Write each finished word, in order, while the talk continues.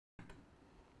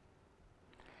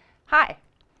Hi!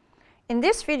 In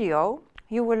this video,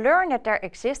 you will learn that there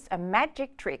exists a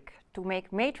magic trick to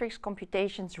make matrix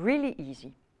computations really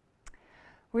easy.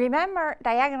 Remember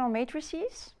diagonal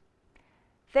matrices?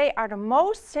 They are the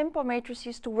most simple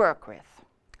matrices to work with.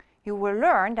 You will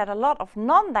learn that a lot of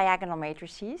non-diagonal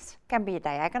matrices can be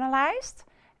diagonalized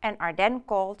and are then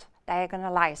called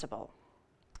diagonalisable.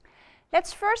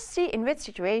 Let's first see in which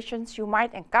situations you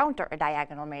might encounter a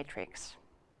diagonal matrix.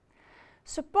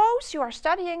 Suppose you are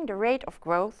studying the rate of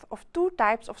growth of two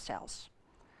types of cells.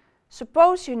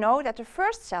 Suppose you know that the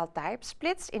first cell type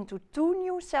splits into 2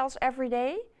 new cells every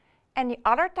day and the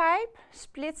other type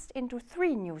splits into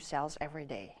 3 new cells every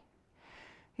day.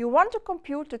 You want to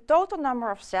compute the total number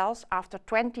of cells after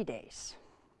 20 days.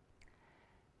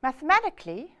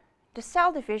 Mathematically, the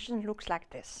cell division looks like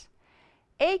this.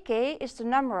 AK is the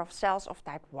number of cells of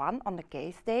type 1 on the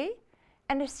kth day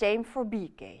and the same for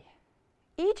BK.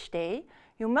 Each day,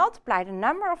 you multiply the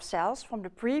number of cells from the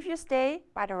previous day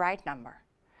by the right number.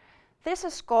 This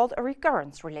is called a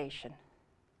recurrence relation.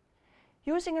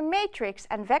 Using a matrix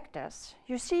and vectors,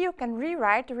 you see you can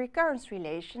rewrite the recurrence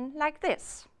relation like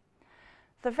this.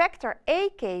 The vector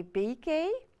AKBK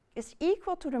is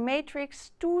equal to the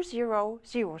matrix 2, 0,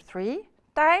 0, 3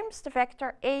 times the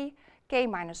vector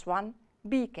AK-1,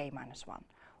 BK-1.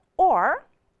 Or,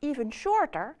 even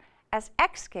shorter, as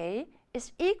XK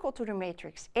is equal to the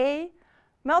matrix A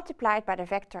multiplied by the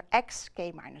vector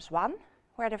xk-1,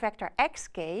 where the vector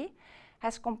xk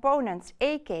has components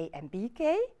AK and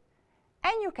BK,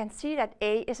 and you can see that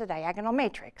A is a diagonal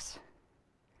matrix.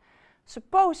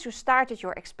 Suppose you started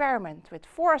your experiment with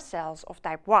 4 cells of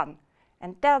type 1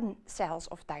 and 10 cells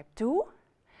of type 2,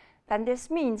 then this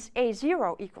means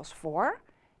A0 equals 4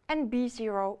 and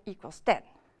B0 equals 10.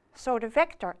 So the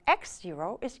vector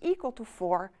x0 is equal to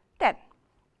 4, 10.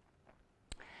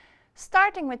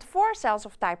 Starting with 4 cells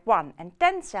of type 1 and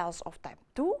 10 cells of type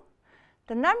 2,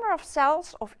 the number of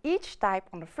cells of each type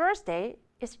on the first day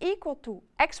is equal to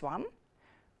x1,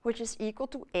 which is equal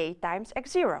to A times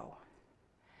x0.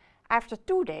 After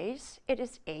 2 days, it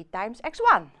is A times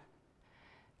x1.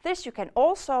 This you can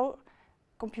also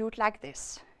compute like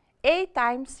this, A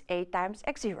times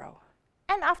x0.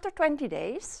 And after 20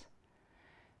 days,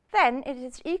 then it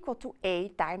is equal to A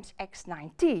times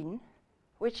x19,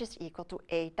 which is equal to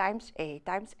A times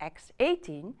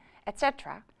x18,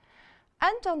 etc.,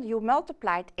 until you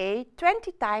multiplied A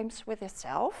 20 times with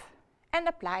itself and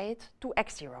apply it to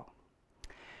x0.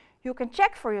 You can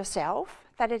check for yourself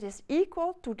that it is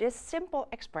equal to this simple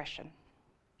expression.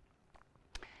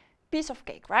 Piece of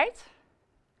cake, right?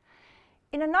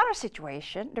 In another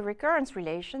situation, the recurrence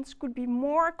relations could be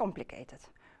more complicated.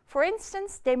 For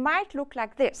instance, they might look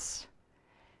like this.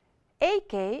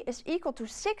 AK is equal to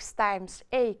 6 times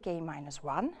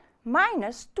AK-1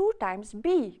 minus 2 times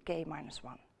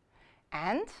BK-1.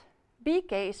 And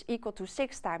BK is equal to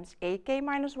 6 times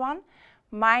AK-1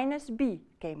 minus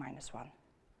BK-1.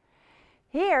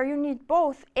 Here you need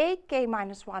both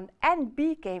AK-1 and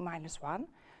BK-1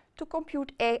 to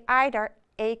compute either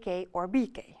AK or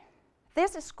BK.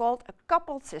 This is called a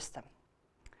coupled system.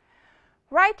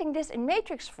 Writing this in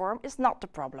matrix form is not the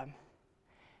problem.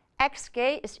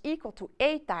 Xk is equal to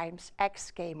A times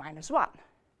xk-1.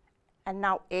 And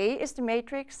now A is the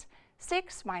matrix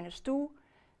 6 minus 2,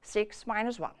 6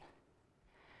 minus 1.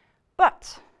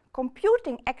 But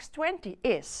computing x20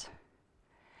 is.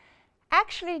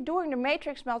 Actually, doing the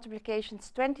matrix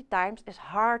multiplications 20 times is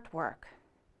hard work.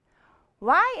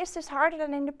 Why is this harder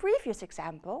than in the previous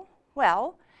example?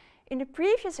 Well, in the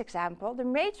previous example, the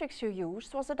matrix you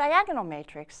used was a diagonal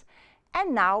matrix,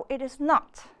 and now it is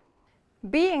not.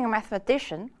 Being a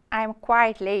mathematician, I am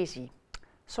quite lazy.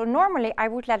 So normally I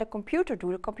would let a computer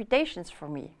do the computations for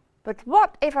me. But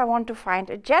what if I want to find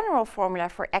a general formula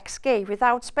for xk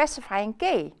without specifying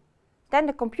k? Then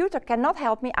the computer cannot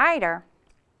help me either.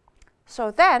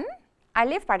 So then I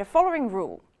live by the following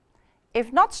rule.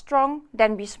 If not strong,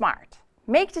 then be smart.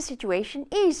 Make the situation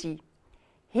easy.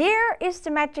 Here is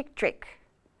the magic trick.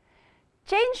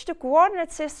 Change the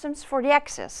coordinate systems for the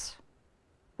axes.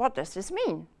 What does this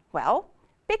mean? Well,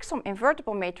 pick some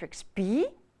invertible matrix P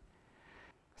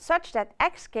such that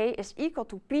xk is equal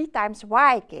to P times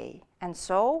yk, and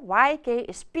so yk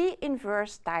is P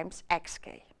inverse times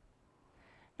xk.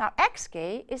 Now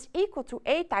xk is equal to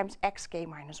A times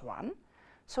xk-1,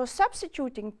 so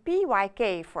substituting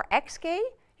pyk for xk,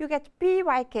 you get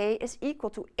pyk is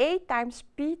equal to A times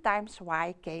P times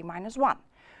yk-1,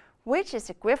 which is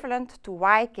equivalent to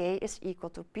yk is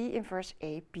equal to P inverse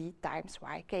AP times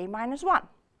yk-1.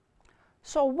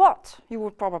 So what, you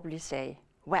would probably say?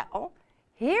 Well,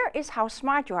 here is how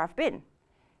smart you have been.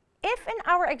 If in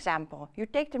our example you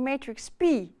take the matrix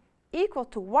P equal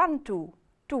to 1, 2,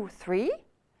 2, 3,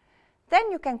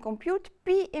 then you can compute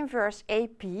P inverse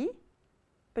AP,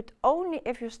 but only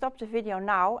if you stop the video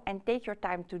now and take your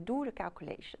time to do the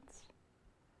calculations.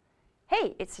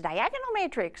 Hey, it's a diagonal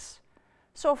matrix!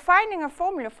 So finding a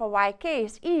formula for yk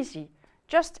is easy,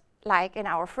 just like in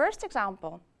our first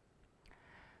example.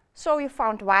 So you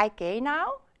found yk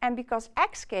now, and because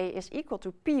xk is equal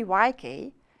to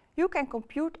pyk, you can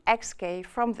compute xk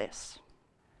from this.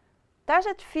 Does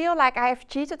it feel like I have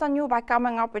cheated on you by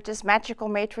coming up with this magical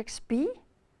matrix P?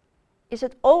 Is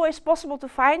it always possible to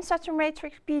find such a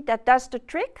matrix P that does the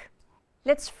trick?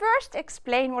 Let's first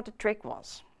explain what the trick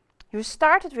was. You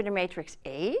started with a matrix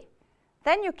A,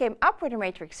 then you came up with a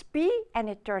matrix P, and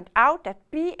it turned out that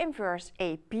P inverse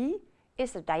AP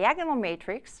is a diagonal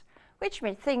matrix, which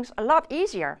made things a lot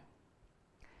easier.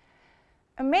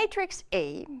 A matrix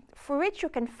A, for which you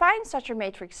can find such a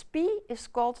matrix P, is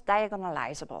called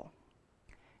diagonalisable.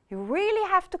 You really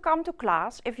have to come to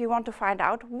class if you want to find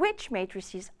out which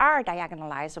matrices are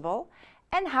diagonalisable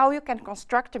and how you can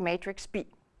construct a matrix P.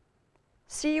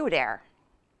 See you there!